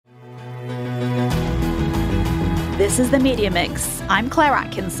This is the Media Mix. I'm Claire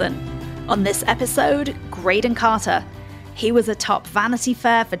Atkinson. On this episode, Graydon Carter. He was atop Vanity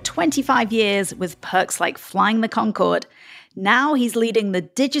Fair for 25 years with perks like flying the Concorde. Now he's leading the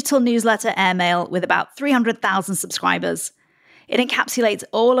digital newsletter Airmail with about 300,000 subscribers. It encapsulates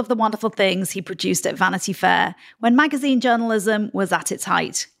all of the wonderful things he produced at Vanity Fair when magazine journalism was at its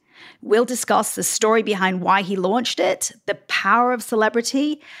height. We'll discuss the story behind why he launched it, the power of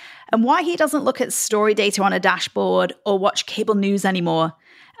celebrity, and why he doesn't look at story data on a dashboard or watch cable news anymore,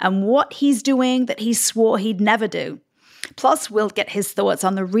 and what he's doing that he swore he'd never do. Plus, we'll get his thoughts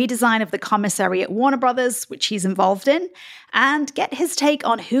on the redesign of the commissary at Warner Brothers, which he's involved in, and get his take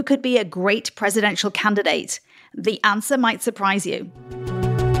on who could be a great presidential candidate. The answer might surprise you.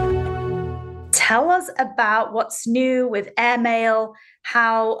 Tell us about what's new with Airmail,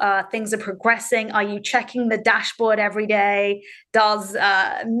 how things are progressing. Are you checking the dashboard every day? Does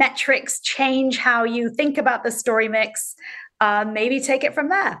metrics change how you think about the story mix? Maybe take it from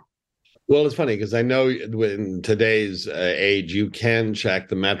there. Well, it's funny because I know in today's age, you can check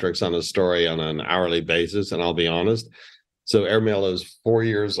the metrics on a story on an hourly basis. And I'll be honest. So Airmail is 4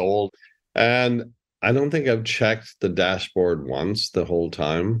 years old. And I don't think I've checked the dashboard once the whole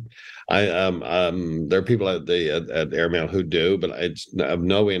time. There are people at Airmail who do, but it's of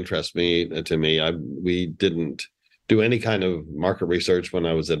no interest to me. We didn't do any kind of market research when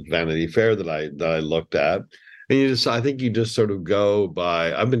I was at Vanity Fair that I looked at. And I think you just sort of go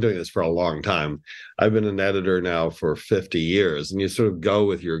by. I've been doing this for a long time. I've been an editor now for 50 years, and you sort of go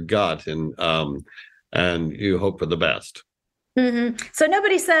with your gut and you hope for the best. Mm-hmm. So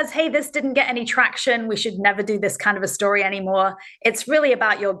nobody says, hey, this didn't get any traction. We should never do this kind of a story anymore. It's really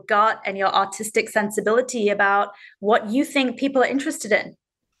about your gut and your artistic sensibility about what you think people are interested in.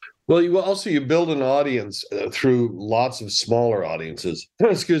 Well, you build an audience through lots of smaller audiences.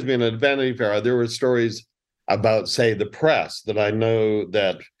 Excuse me, in a Vanity Fair, there were stories about, say, the press that I know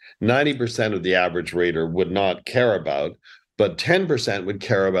that 90% of the average reader would not care about, but 10% would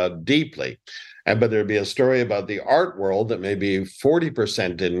care about deeply. But there'd be a story about the art world that maybe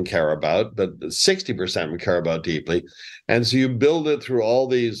 40% didn't care about, but 60% would care about deeply. And so you build it through all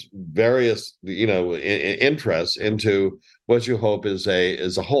these various, interests into what you hope is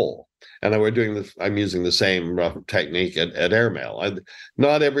a whole. And I'm using the same rough technique at Airmail.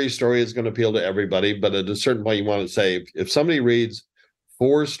 Not every story is going to appeal to everybody, but at a certain point you want to say, if somebody reads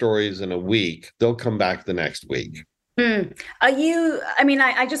 4 stories in a week, they'll come back the next week.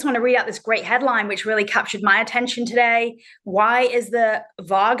 I just want to read out this great headline, which really captured my attention today. Why is the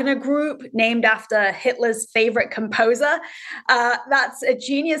Wagner Group named after Hitler's favorite composer? That's a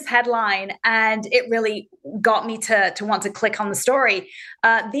genius headline, and it really got me to want to click on the story.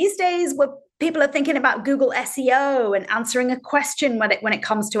 These days, people are thinking about Google SEO and answering a question when it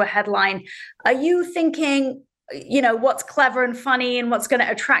comes to a headline. Are you thinking, what's clever and funny and what's going to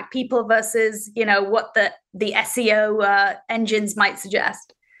attract people versus, what the SEO engines might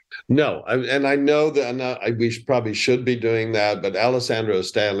suggest? No, I know that we probably should be doing that, but Alessandro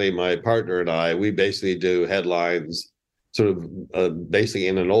Stanley, my partner, and I, we basically do headlines sort of basically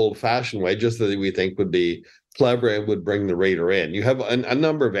in an old-fashioned way, just that we think would be clever and would bring the reader in. You have a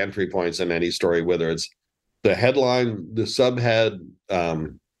number of entry points in any story, whether it's the headline, the subhead,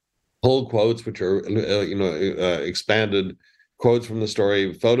 pull quotes, which are expanded quotes from the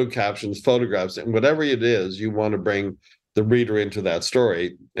story, photo captions, photographs, and whatever it is, you want to bring the reader into that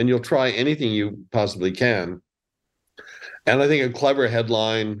story, and you'll try anything you possibly can. And I think a clever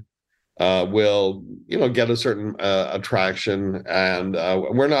headline will, get a certain attraction. And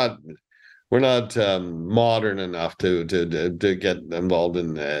we're not modern enough to get involved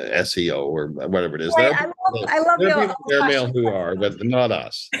in SEO or whatever it is. Right, I love there are people Airmail who are, but not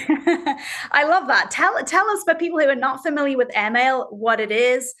us. I love that. Tell us, for people who are not familiar with Airmail, what it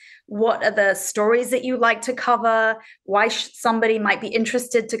is. What are the stories that you like to cover? Why somebody might be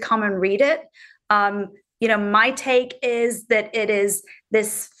interested to come and read it? My take is that it is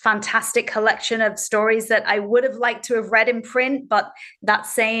this fantastic collection of stories that I would have liked to have read in print, but that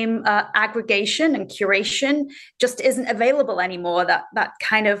same aggregation and curation just isn't available anymore. That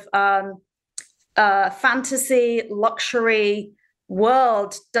kind of fantasy, luxury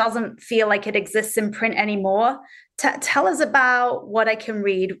world doesn't feel like it exists in print anymore. Tell us about what I can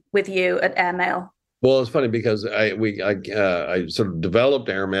read with you at Airmail. Well, it's funny because I sort of developed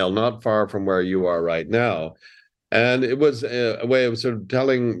Airmail not far from where you are right now. And it was a way of sort of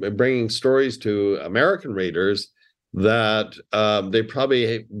bringing stories to American readers that they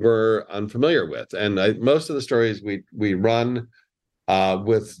probably were unfamiliar with. And most of the stories we run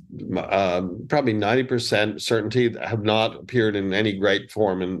with probably 90% certainty have not appeared in any great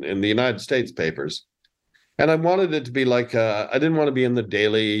form in the United States papers. And I wanted it to be like I didn't want to be in the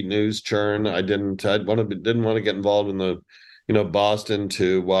daily news churn. Didn't want to get involved in the, Boston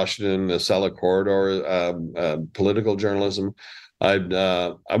to Washington, the Acela corridor, political journalism.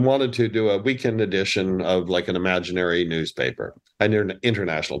 I wanted to do a weekend edition of like an imaginary newspaper, an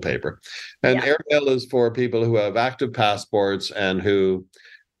international paper, and airmail is for people who have active passports and who,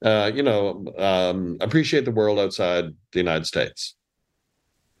 appreciate the world outside the United States.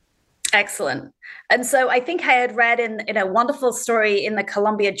 Excellent. And so I think I had read in a wonderful story in the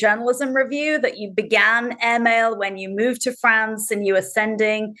Columbia Journalism Review that you began Airmail when you moved to France and you were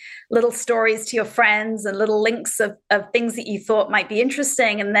sending little stories to your friends and little links of things that you thought might be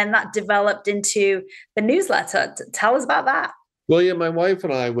interesting. And then that developed into the newsletter. Tell us about that. Well, yeah, my wife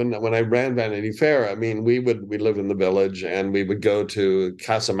and I, when I ran Vanity Fair, I mean, we lived in the Village, and we would go to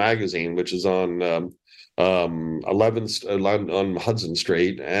Casa Magazine, which is on 11th on Hudson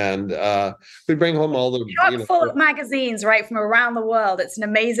Street, and we'd bring home all the full of magazines right from around the world. It's an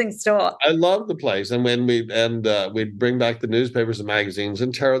amazing store. I love the place, and we'd bring back the newspapers and magazines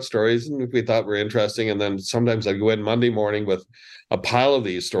and tear out stories, and if we thought were interesting, and then sometimes I'd go in Monday morning with a pile of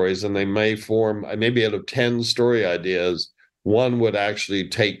these stories, and they may form maybe out of 10 story ideas, one would actually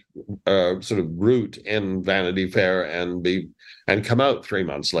take sort of root in Vanity Fair and come out 3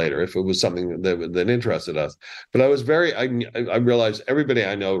 months later if it was something that interested us. But I realized everybody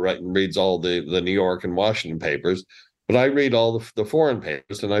I know reads all the New York and Washington papers, but I read all the foreign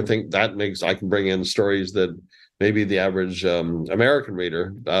papers, and I think that I can bring in stories that maybe the average American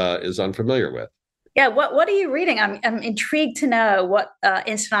reader is unfamiliar with. Yeah, what are you reading? I'm intrigued to know what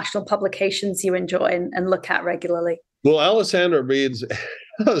international publications you enjoy and look at regularly. Well, Alessandra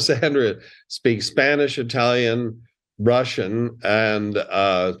speaks Spanish, Italian, Russian, and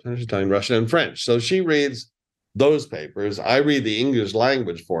French. So she reads those papers. I read the English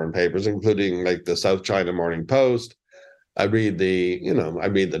language foreign papers, including like the South China Morning Post. I read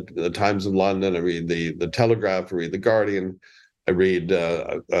the Times of London. I read the Telegraph. I read the Guardian. I read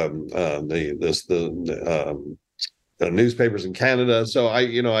the newspapers in Canada. So I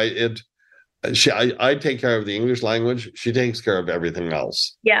take care of the English language. She takes care of everything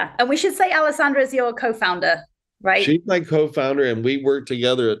else. Yeah. And we should say Alessandra is your co-founder, right? She's my co-founder, and we worked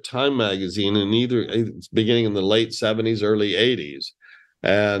together at Time Magazine beginning in the late 70s, early 80s.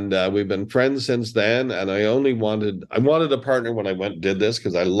 And we've been friends since then. And I wanted a partner when I went and did this,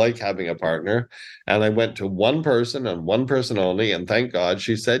 because I like having a partner. And I went to one person and one person only. And thank God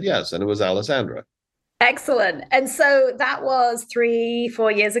she said yes. And it was Alessandra. Excellent. And so that was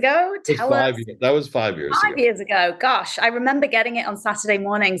 3-4 years ago. That was 5 years ago. 5 years ago. Gosh, I remember getting it on Saturday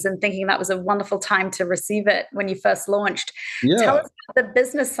mornings and thinking that was a wonderful time to receive it when you first launched. Yeah. Tell us about the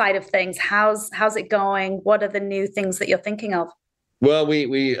business side of things. How's it going? What are the new things that you're thinking of? Well,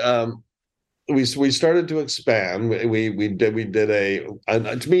 we started to expand. We did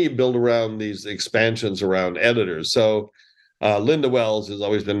to me, build around these expansions around editors. So Linda Wells has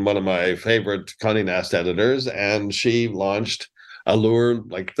always been one of my favorite Condé Nast editors, and she launched Allure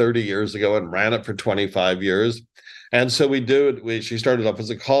like 30 years ago and ran it for 25 years. And so she started off as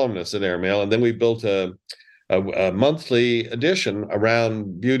a columnist at Airmail, and then we built a monthly edition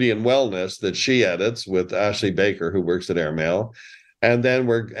around beauty and wellness that she edits with Ashley Baker, who works at Airmail. And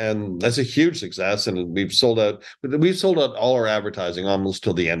that's a huge success, and we've sold out all our advertising almost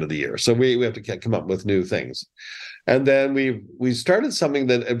till the end of the year. So we have to come up with new things. And then we started something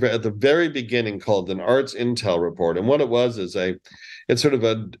that at the very beginning called an Arts Intel Report. And what it was is it's sort of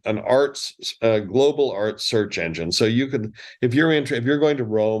an arts global arts search engine. So you could, if you're going to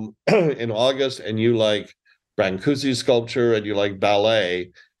Rome in August and you like Brancusi sculpture and you like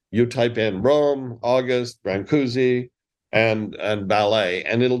ballet, you type in Rome, August, Brancusi, and ballet,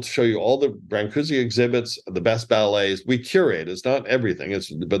 and it'll show you all the Brancusi exhibits, the best ballets. We curate. It's not everything,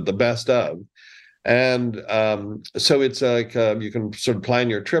 but the best of. And so it's like you can sort of plan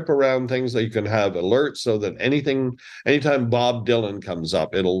your trip around things. That you can have alerts so that anytime Bob Dylan comes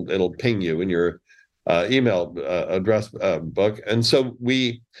up, it'll ping you in your email address book. And so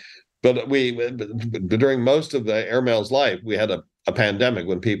during most of the Airmail's life, we had a pandemic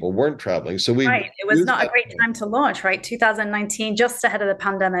when people weren't traveling. So it was not a great time to launch, right? 2019, just ahead of the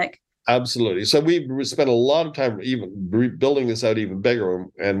pandemic. Absolutely. So we spent a lot of time even building this out even bigger,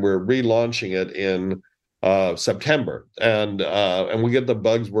 and we're relaunching it in September. And we get the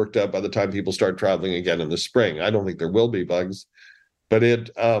bugs worked out by the time people start traveling again in the spring. I don't think there will be bugs, but I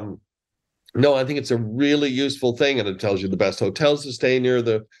think it's a really useful thing, and it tells you the best hotels to stay near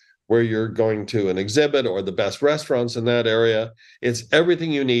where you're going to an exhibit, or the best restaurants in that area. It's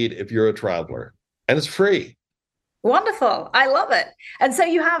everything you need if you're a traveler, and it's free. Wonderful. I love it. And so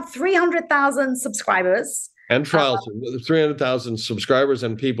you have 300,000 subscribers. And Uh, trials, 300,000 subscribers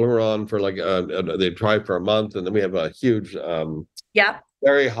and people who are on for like, they try for a month. And then we have a huge, yeah.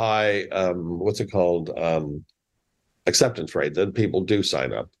 very high, what's it called? Acceptance rate that people do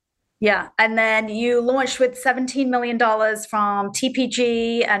sign up. Yeah. And then you launched with $17 million from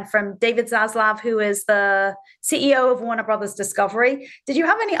TPG and from David Zaslav, who is the CEO of Warner Brothers Discovery. Did you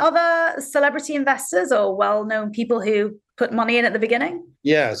have any other celebrity investors or well-known people who put money in at the beginning?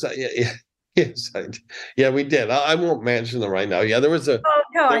 Yes. Yes. Yeah, we did. I won't mention them right now. Yeah, there was a. Oh,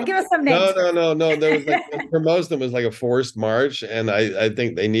 go on. Give us some names. No. There was like, for most of them, it was like a forced march. And I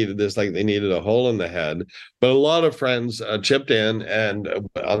think they needed this, like they needed a hole in the head. But a lot of friends chipped in and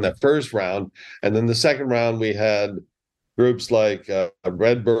on that first round. And then the second round, we had groups like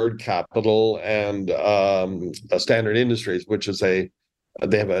Redbird Capital and Standard Industries, which is they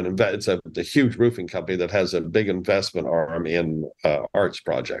have it's a huge roofing company that has a big investment arm in arts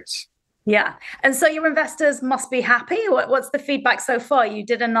projects. Yeah. And so your investors must be happy. What's the feedback so far? You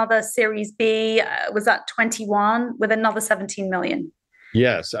did another Series B, was that 21 with another 17 million?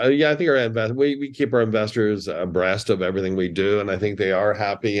 Yes. Yeah, I think we keep our investors abreast of everything we do. And I think they are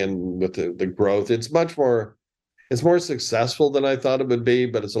happy and with the growth. It's more successful than I thought it would be,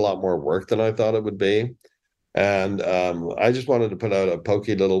 but it's a lot more work than I thought it would be. And I just wanted to put out a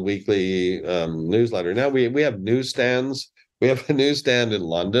pokey little weekly newsletter. Now we have newsstands. We have a newsstand in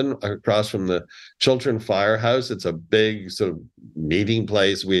London across from the Chiltern Firehouse. It's a big sort of meeting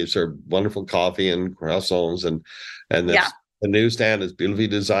place. We serve wonderful coffee and croissants, and Yeah. the newsstand is beautifully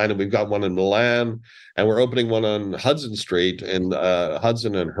designed. And we've got one in Milan, and we're opening one on Hudson Street in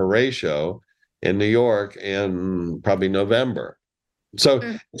Hudson and Horatio in New York in probably November. So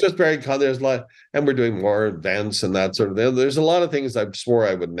it's just there's a lot, and we're doing more events and that sort of thing. There's a lot of things I swore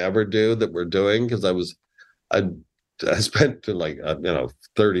I would never do that we're doing because I spent like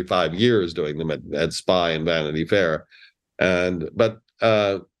 35 years doing them at Spy and Vanity Fair, but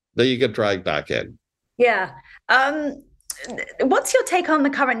then you get dragged back in. Yeah. What's your take on the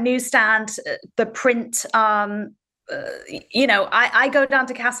current newsstand, the print? I go down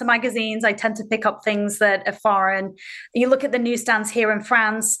to Casa Magazines. I tend to pick up things that are foreign. You look at the newsstands here in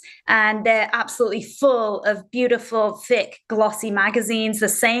France, and they're absolutely full of beautiful, thick, glossy magazines. The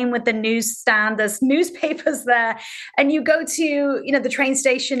same with the newsstand. There's newspapers there. And you go to, the train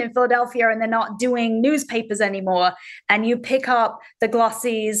station in Philadelphia, and they're not doing newspapers anymore. And you pick up the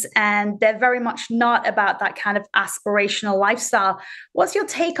glossies, and they're very much not about that kind of aspirational lifestyle. What's your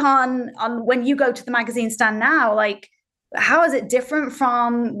take on when you go to the magazine stand now? Like, how is it different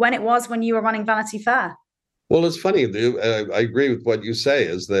from when you were running Vanity Fair? Well, it's funny. I agree with what you say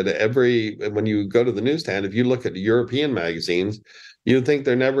is that when you go to the newsstand, if you look at European magazines, you'd think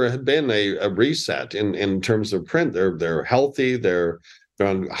there never had been a reset in terms of print. They're healthy. They're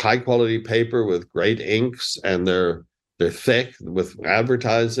on high quality paper with great inks, and they're thick with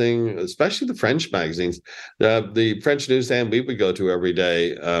advertising, especially the French magazines. The French newsstand we would go to every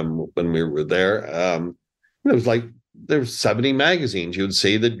day when we were there. It was like there's 70 magazines you'd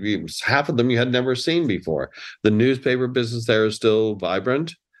see that half of them you had never seen before. The newspaper business there is still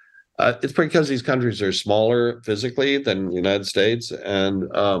vibrant. It's because these countries are smaller physically than the United States. And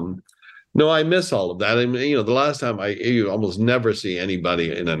no, I miss all of that. I mean, the last time you almost never see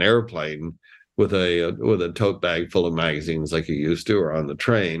anybody in an airplane with a tote bag full of magazines like you used to, or on the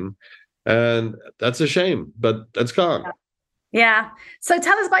train. And that's a shame, but that's gone. Yeah. So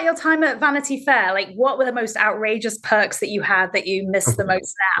tell us about your time at Vanity Fair. Like, what were the most outrageous perks that you had that you miss the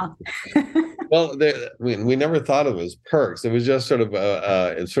most now? Well, we never thought of it as perks. It was just sort of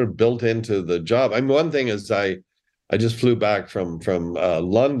it's sort of built into the job. I mean, one thing is I just flew back from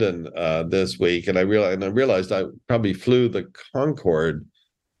London this week, and I realized I probably flew the Concorde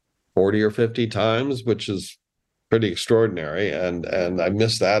 40 or 50 times, which is pretty extraordinary. And I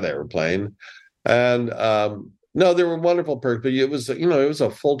missed that airplane. And no, there were wonderful perks, but it was a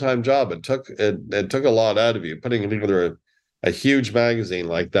full-time job. It took a lot out of you, putting together a huge magazine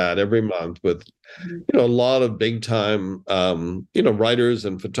like that every month with a lot of big time writers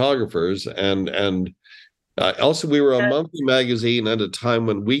and photographers, and also we were a monthly magazine at a time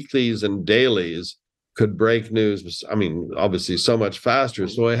when weeklies and dailies could break news. I mean, obviously so much faster.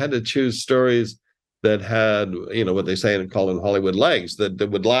 So I had to choose stories that had, what they say and call in Hollywood legs, that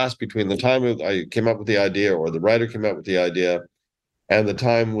would last between the time I came up with the idea or the writer came up with the idea and the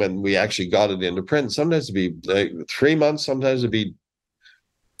time when we actually got it into print. Sometimes it'd be like 3 months, sometimes it'd be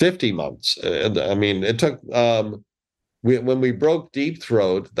 50 months. And I mean, it took, when we broke Deep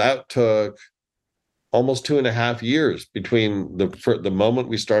Throat, that took almost 2.5 years between the moment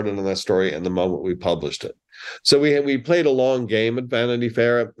we started on that story and the moment we published it. So we played a long game at Vanity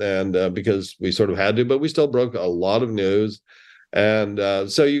Fair, and because we sort of had to, but we still broke a lot of news, and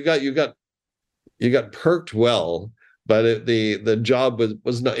so you got perked well, but the job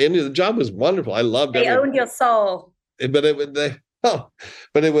was not. And the job was wonderful. I loved They every. owned your soul. But it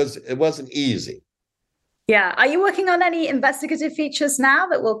wasn't easy. Yeah. Are you working on any investigative features now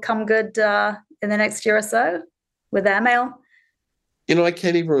that will come good in the next year or so with airmail? I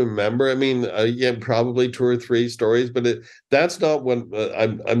can't even remember. I mean, yeah, probably two or three stories, but that's not when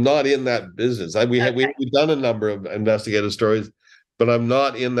I'm not in that business. We've done a number of investigative stories, but I'm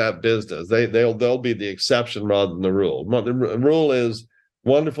not in that business. They'll be the exception rather than the rule. The rule is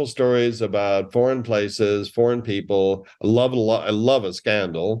wonderful stories about foreign places, foreign people. I love a lot. I love a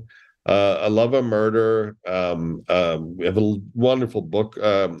scandal. I love a murder. We have a wonderful book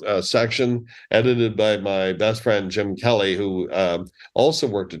section edited by my best friend Jim Kelly, who also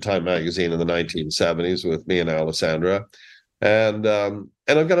worked at Time Magazine in the 1970s with me and Alessandra, and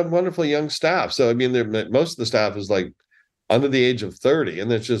I've got a wonderful young staff. So I mean, most of the staff is like under the age of 30,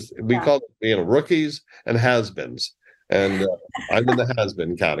 and it's just we call it rookies and has-beens, and I'm in the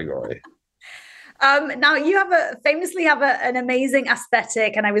has-been category. Now you famously have an amazing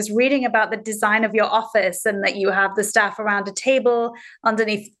aesthetic, and I was reading about the design of your office and that you have the staff around a table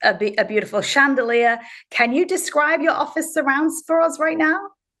underneath a beautiful chandelier. Can you describe your office surrounds for us right now?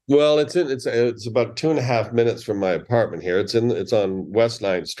 Well, it's about 2.5 minutes from my apartment here. It's on West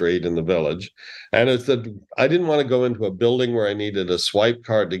 9th Street in the Village, and I didn't want to go into a building where I needed a swipe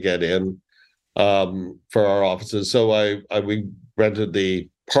card to get in for our offices, so we rented the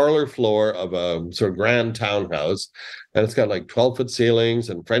parlor floor of a sort of grand townhouse, and it's got like 12-foot ceilings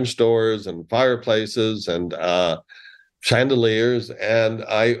and French doors and fireplaces and chandeliers. And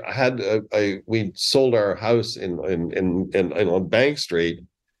we sold our house on Bank Street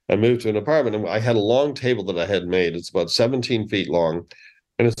and moved to an apartment, and I had a long table that I had made. It's about 17 feet long,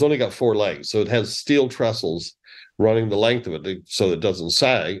 and it's only got 4 legs, so it has steel trestles running the length of it so it doesn't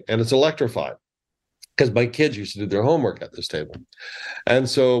sag, and it's electrified because my kids used to do their homework at this table. And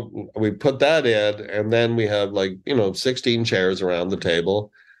so we put that in, and then we have 16 chairs around the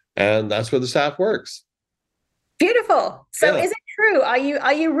table, and that's where the staff works. Beautiful. So is it true? Are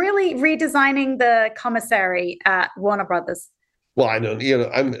you really redesigning the commissary at Warner Brothers? Well, I know,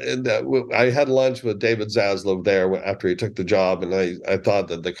 I had lunch with David Zaslav there after he took the job, and I thought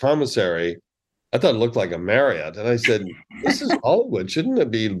that the commissary, I thought it looked like a Marriott. And I said, this is Hollywood. Shouldn't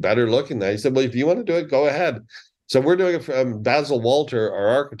it be better looking than that? He said, well, if you want to do it, go ahead. So we're doing it from Basil Walter, our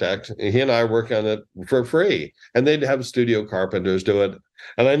architect. He and I work on it for free. And they'd have studio carpenters do it.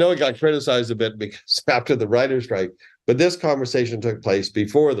 And I know it got criticized a bit because after the writer's strike, but this conversation took place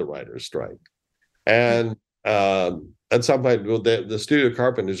before the writer's strike. And at some point, the studio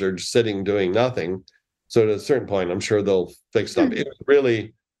carpenters are just sitting doing nothing. So at a certain point, I'm sure they'll fix stuff. It was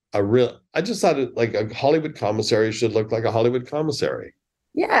really I just thought like a Hollywood commissary should look like a Hollywood commissary.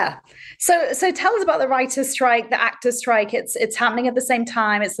 Yeah. So tell us about the writer's strike, the actor's strike. It's happening at the same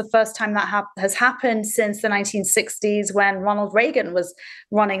time. It's the first time that has happened since the 1960s when Ronald Reagan was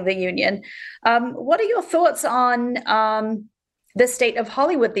running the union. What are your thoughts on the state of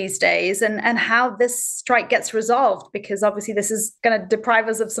Hollywood these days and how this strike gets resolved? Because obviously this is going to deprive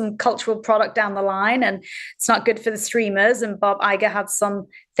us of some cultural product down the line, and it's not good for the streamers. And Bob Iger had some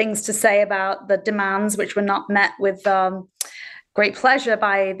things to say about the demands which were not met with great pleasure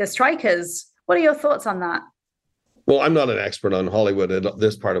by the strikers. What are your thoughts on that? Well, I'm not an expert on Hollywood,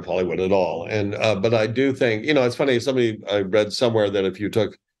 this part of Hollywood at all. And but I do think, it's funny, I read somewhere that if you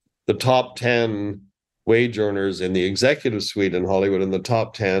took the top 10 wage earners in the executive suite in Hollywood and the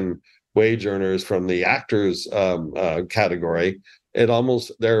top 10 wage earners from the actors category, it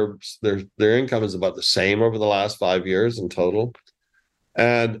almost their income is about the same over the last 5 years in total.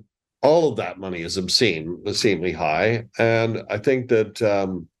 And all of that money is obscenely high. And I think that,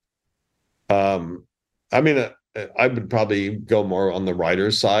 I would probably go more on the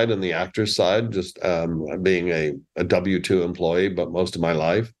writer's side and the actor's side, just being a W-2 employee, but most of my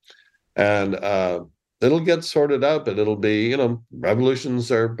life. And it'll get sorted out, but it'll be,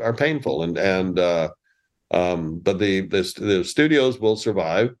 revolutions are painful. But the studios will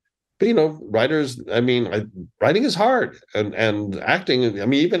survive. But, writers, writing is hard and acting,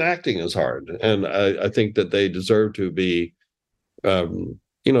 even acting is hard. And I think that they deserve to be,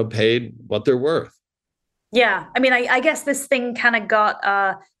 paid what they're worth. Yeah. I guess this thing kind of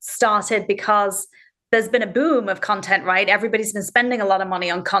got started because there's been a boom of content, right? Everybody's been spending a lot of money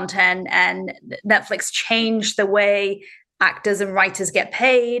on content, and Netflix changed the way actors and writers get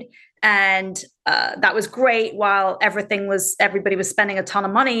paid. And that was great while everybody was spending a ton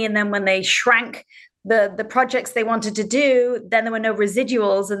of money. And then when they shrank the projects they wanted to do, then there were no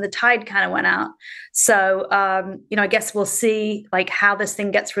residuals and the tide kind of went out. So, I guess we'll see like how this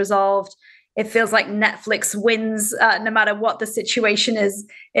thing gets resolved. It feels like Netflix wins no matter what the situation is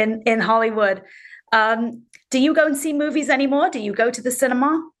in Hollywood. Do you go and see movies anymore? Do you go to the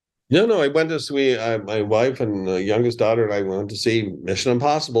cinema? No. I went to see my wife and youngest daughter and I went to see Mission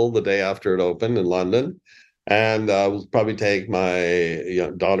Impossible the day after it opened in London, and we'll probably take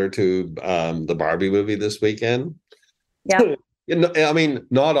my daughter to the Barbie movie this weekend. Yeah. I mean,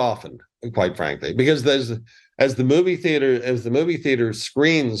 not often, quite frankly, because as the movie theater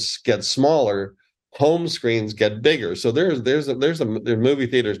screens get smaller, home screens get bigger. So there's movie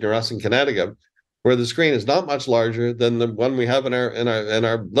theaters near us in Connecticut where the screen is not much larger than the one we have in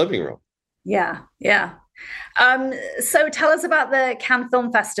our living room. Yeah, yeah. So tell us about the Cannes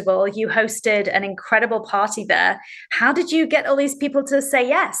Film Festival. You hosted an incredible party there. How did you get all these people to say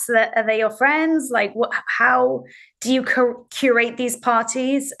yes? Are they your friends? Like, how do you curate these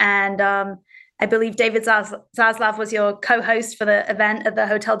parties? And I believe David Zaslav was your co-host for the event at the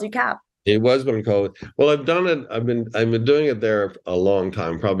Hotel du Cap. It was one called. Well, I've done it. I've been doing it there a long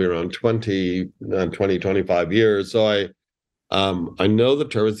time, probably around 25 years. So I know the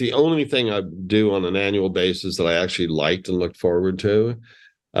term. It's the only thing I do on an annual basis that I actually liked and looked forward to.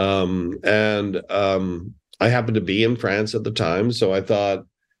 I happened to be in France at the time, so I thought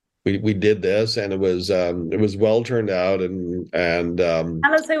we did this, and it was well turned out. And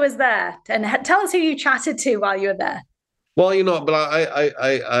tell us who was there, and tell us who you chatted to while you were there. Well, but I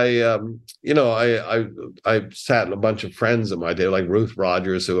sat in a bunch of friends in my day, like Ruth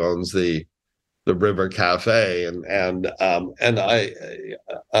Rogers, who owns the River Cafe, you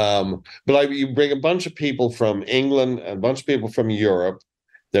bring a bunch of people from England and a bunch of people from Europe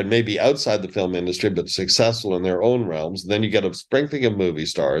that may be outside the film industry but successful in their own realms. And then you get a sprinkling of movie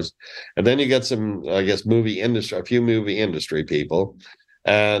stars, and then you get some, I guess, a few movie industry people,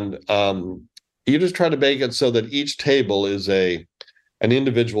 and you just try to make it so that each table is an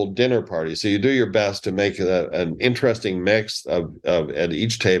individual dinner party. So you do your best to make an interesting mix of at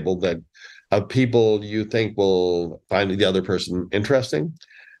each table of people you think will find the other person interesting.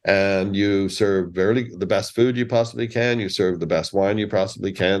 And you serve the best food you possibly can. You serve the best wine you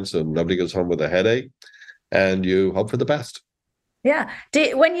possibly can, so nobody goes home with a headache. And you hope for the best. Yeah.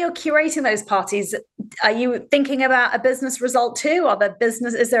 When you're curating those parties, are you thinking about a business result too?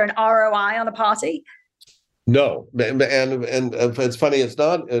 Is there an ROI on a party? No. And it's funny, it's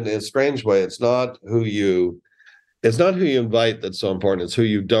not, in a strange way, it's not who you invite that's so important, it's who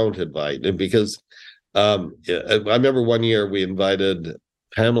you don't invite. And because I remember one year we invited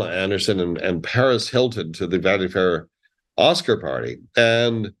Pamela Anderson and Paris Hilton to the Vanity Fair Oscar party.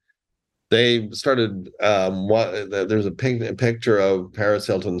 And they started, there's a picture of Paris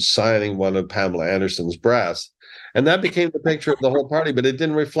Hilton signing one of Pamela Anderson's breasts. And that became the picture of the whole party, but it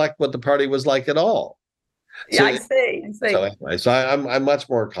didn't reflect what the party was like at all. So, yeah, I see. So anyway, I'm much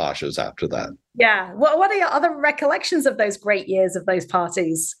more cautious after that. Yeah. What are your other recollections of those great years of those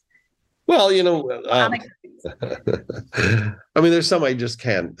parties? Well, I mean, there's some I just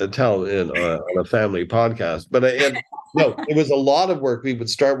can't tell on a family podcast, but it was a lot of work. We would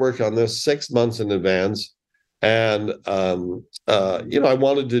start working on this 6 months in advance. And, I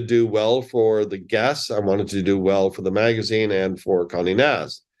wanted to do well for the guests. I wanted to do well for the magazine and for Condé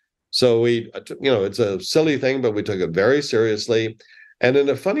Nast. So it's a silly thing, but we took it very seriously. And in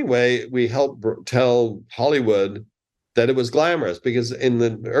a funny way, we helped tell Hollywood that it was glamorous, because in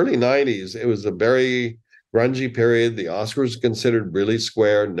the early 90s, it was a very grungy period. The Oscars were considered really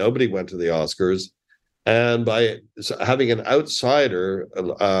square. Nobody went to the Oscars. And by having an outsider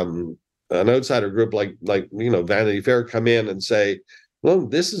group like Vanity Fair come in and say, well,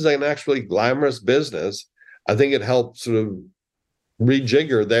 this is an actually glamorous business, I think it helped sort of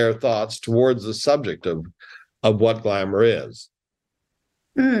rejigger their thoughts towards the subject of what glamour is.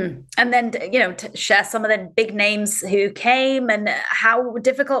 And then, to share some of the big names who came, and how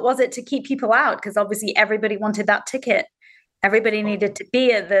difficult was it to keep people out? Because obviously everybody wanted that ticket. Everybody needed to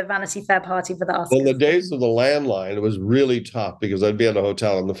be at the Vanity Fair party for the Oscars. In the days of the landline, it was really tough because I'd be at a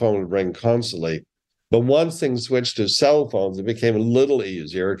hotel and the phone would ring constantly. But once things switched to cell phones, it became a little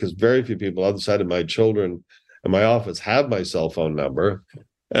easier, because very few people outside of my children and my office have my cell phone number.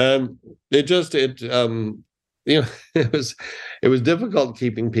 And it was difficult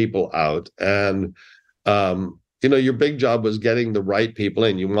keeping people out. And your big job was getting the right people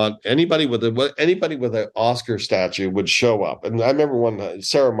in. You want anybody with an Oscar statue would show up. And I remember when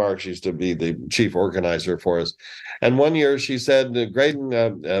Sarah Marks used to be the chief organizer for us, And one year she said,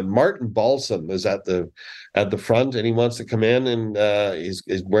 Graydon, Martin Balsam is at the front, and he wants to come in, and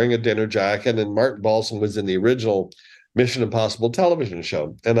he's wearing a dinner jacket. And Martin Balsam was in the original Mission Impossible television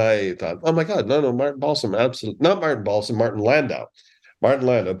show. And I thought, oh my God, no, Martin Balsam, absolutely not Martin Balsam, Martin Landau. Martin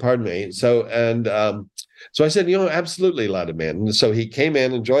Landau, pardon me. So I said, absolutely, let him in. And so he came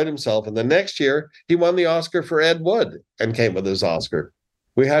in, enjoyed himself, and the next year he won the Oscar for Ed Wood and came with his Oscar.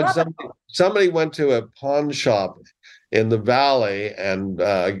 We had somebody went to a pawn shop in the Valley and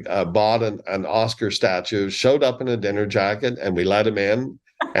bought an Oscar statue, showed up in a dinner jacket, and we let him in.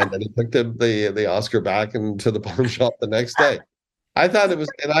 And then he took the Oscar back into the pawn shop the next day. I thought it was,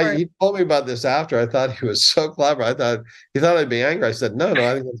 and he told me about this after. I thought he was so clever. I thought he thought I'd be angry. I said, no,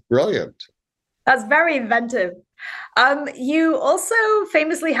 I think it's brilliant. That's very inventive. You also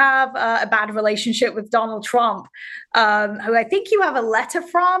famously have a bad relationship with Donald Trump, who I think you have a letter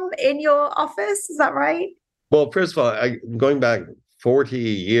from in your office. Is that right? Well, first of all, going back 40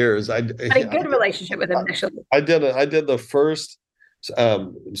 years, I had a good relationship with him initially. I did the first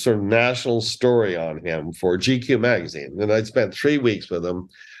sort of national story on him for GQ magazine, and I spent 3 weeks with him,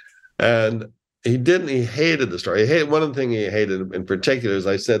 and he hated the story. One of the things he hated in particular is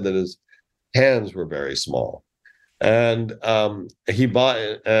I said that his hands were very small, and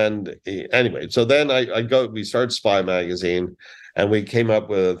anyway, so then we started Spy magazine, and we came up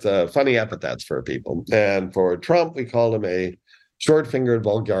with funny epithets for people, and for Trump we called him a short-fingered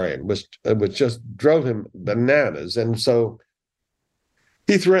vulgarian, which just drove him bananas. And so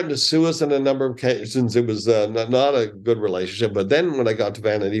he threatened to sue us on a number of occasions. It was not a good relationship. But then when I got to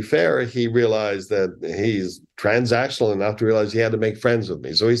Vanity Fair, he realized that he's transactional enough to realize he had to make friends with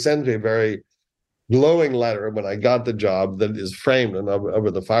me. So he sent me a very glowing letter when I got the job that is framed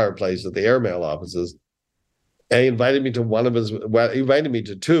over the fireplace at the airmail offices. He invited me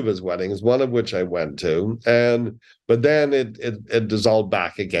to two of his weddings, one of which I went to, but then it dissolved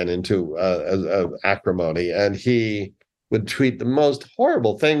back again into acrimony, and he would tweet the most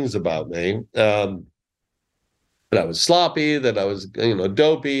horrible things about me. That I was sloppy, that I was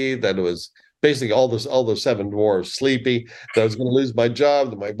dopey, that it was basically all those seven dwarfs sleepy, that I was going to lose my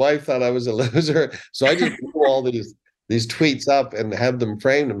job, that my wife thought I was a loser. So I just blew all these tweets up and had them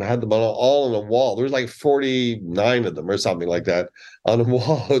framed and had them all on a wall. There was like 49 of them or something like that on a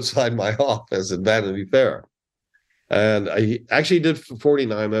wall outside my office at Vanity Fair. And I actually did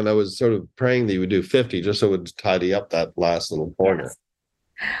 49, and I was sort of praying that he would do 50 just so it would tidy up that last little corner.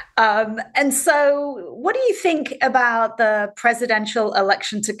 Yes. And so what do you think about the presidential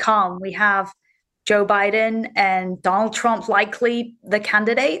election to come? We have Joe Biden and Donald Trump likely the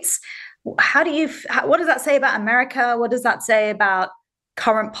candidates. What does that say about America? What does that say about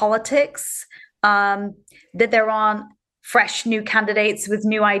current politics? That there aren't fresh new candidates with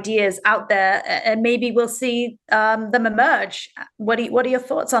new ideas out there, and maybe we'll see them emerge. What are your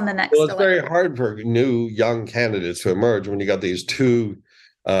thoughts on the next election? Well, it's very hard for new young candidates to emerge when you got these two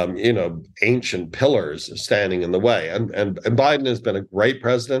ancient pillars standing in the way. And Biden has been a great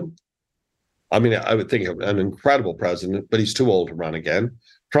president. I mean, I would think an incredible president, but he's too old to run again.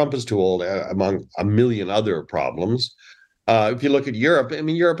 Trump is too old, among a million other problems. If you look at Europe, I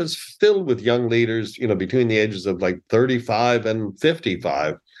mean, Europe is filled with young leaders, between the ages of like 35 and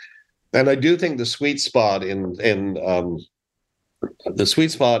 55. And I do think the sweet spot is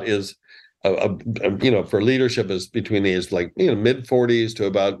for leadership is between the ages like mid 40s to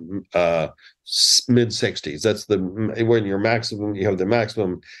about mid 60s. That's when you have the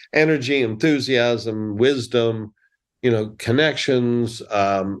maximum energy, enthusiasm, wisdom, connections,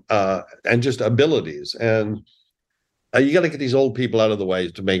 and just abilities. And you got to get these old people out of the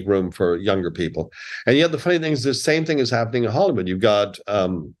way to make room for younger people. And yet the funny thing is the same thing is happening in Hollywood. You've got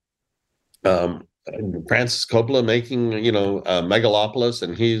Francis Coppola making, Megalopolis,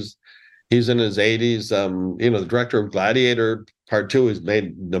 and he's in his 80s. The director of Gladiator Part 2 has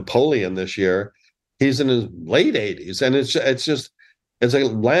made Napoleon this year. He's in his late 80s. And it's a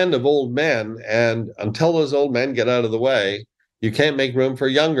land of old men. And until those old men get out of the way, you can't make room for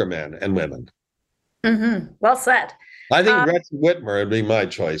younger men and women. Mm-hmm. Well said. I think Gretchen Whitmer would be my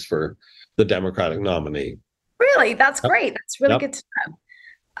choice for the Democratic nominee. Really? That's great. That's really good to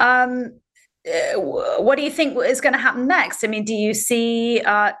know. What do you think is going to happen next? I mean, do you see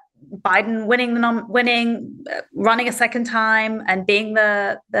Biden running a second time and being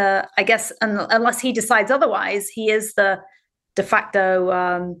the I guess, unless he decides otherwise, he is the de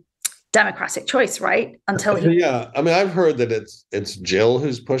facto Democratic choice, right? Until he. Yeah, I mean, I've heard that it's Jill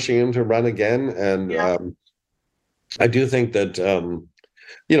who's pushing him to run again, and I do think that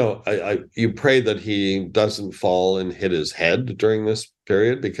you pray that he doesn't fall and hit his head during this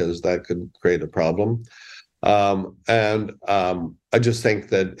period, because that could create a problem. I just think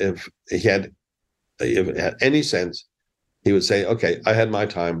that if it had any sense, he would say, okay, I had my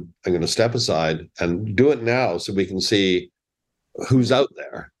time. I'm going to step aside and do it now so we can see who's out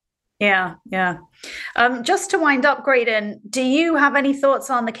there. Yeah, yeah. Just to wind up, Graydon, do you have any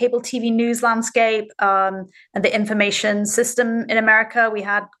thoughts on the cable TV news landscape and the information system in America? We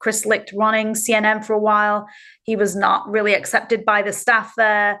had Chris Licht running CNN for a while. He was not really accepted by the staff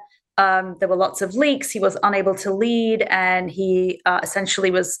there. There were lots of leaks. He was unable to lead, and he essentially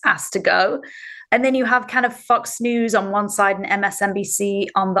was asked to go. And then you have kind of Fox News on one side and MSNBC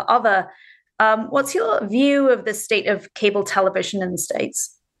on the other. What's your view of the state of cable television in the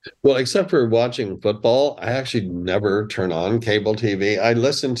States? Well, except for watching football, I actually never turn on cable TV. I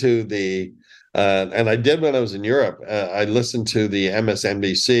listen to and I did when I was in Europe. I listened to the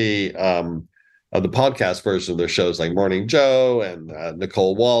MSNBC, the podcast version of their shows like Morning Joe and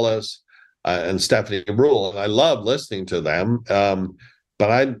Nicole Wallace and Stephanie Rule. And I love listening to them.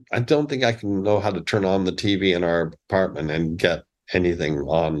 But I don't think I can know how to turn on the TV in our apartment and get anything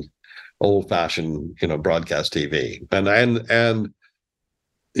on old-fashioned, broadcast TV. And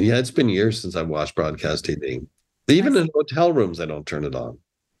yeah, it's been years since I've watched broadcast TV. Even in hotel rooms, I don't turn it on.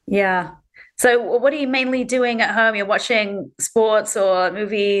 Yeah. So what are you mainly doing at home? You're watching sports or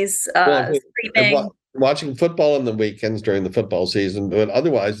movies, streaming? Watching football on the weekends during the football season, but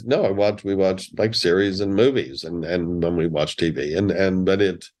otherwise, no, we watch like series and movies and when we watch TV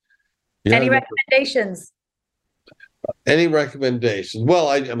Any recommendations? Any recommendations? Well,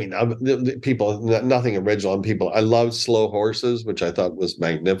 I mean, people, nothing original on people. I loved Slow Horses, which I thought was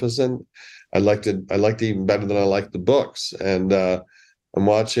magnificent. I liked it even better than I liked the books. And I'm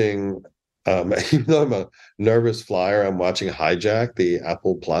watching, even though I'm a nervous flyer, I'm watching Hijack, the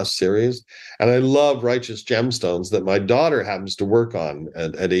Apple Plus series. And I love Righteous Gemstones that my daughter happens to work on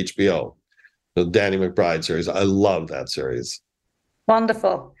at HBO, the Danny McBride series. I love that series.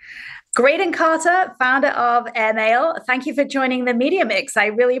 Wonderful. Graydon Carter, founder of Airmail. Thank you for joining the Media Mix. I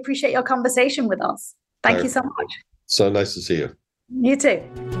really appreciate your conversation with us. Thank you so much. So nice to see you. You too.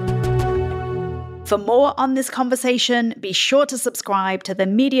 For more on this conversation, be sure to subscribe to the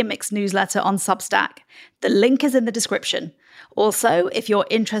Media Mix newsletter on Substack. The link is in the description. Also, if you're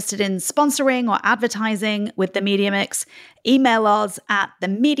interested in sponsoring or advertising with the Media Mix, email us at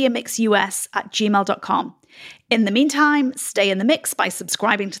themediamixus@gmail.com. In the meantime, stay in the mix by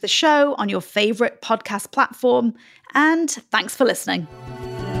subscribing to the show on your favorite podcast platform. And thanks for listening.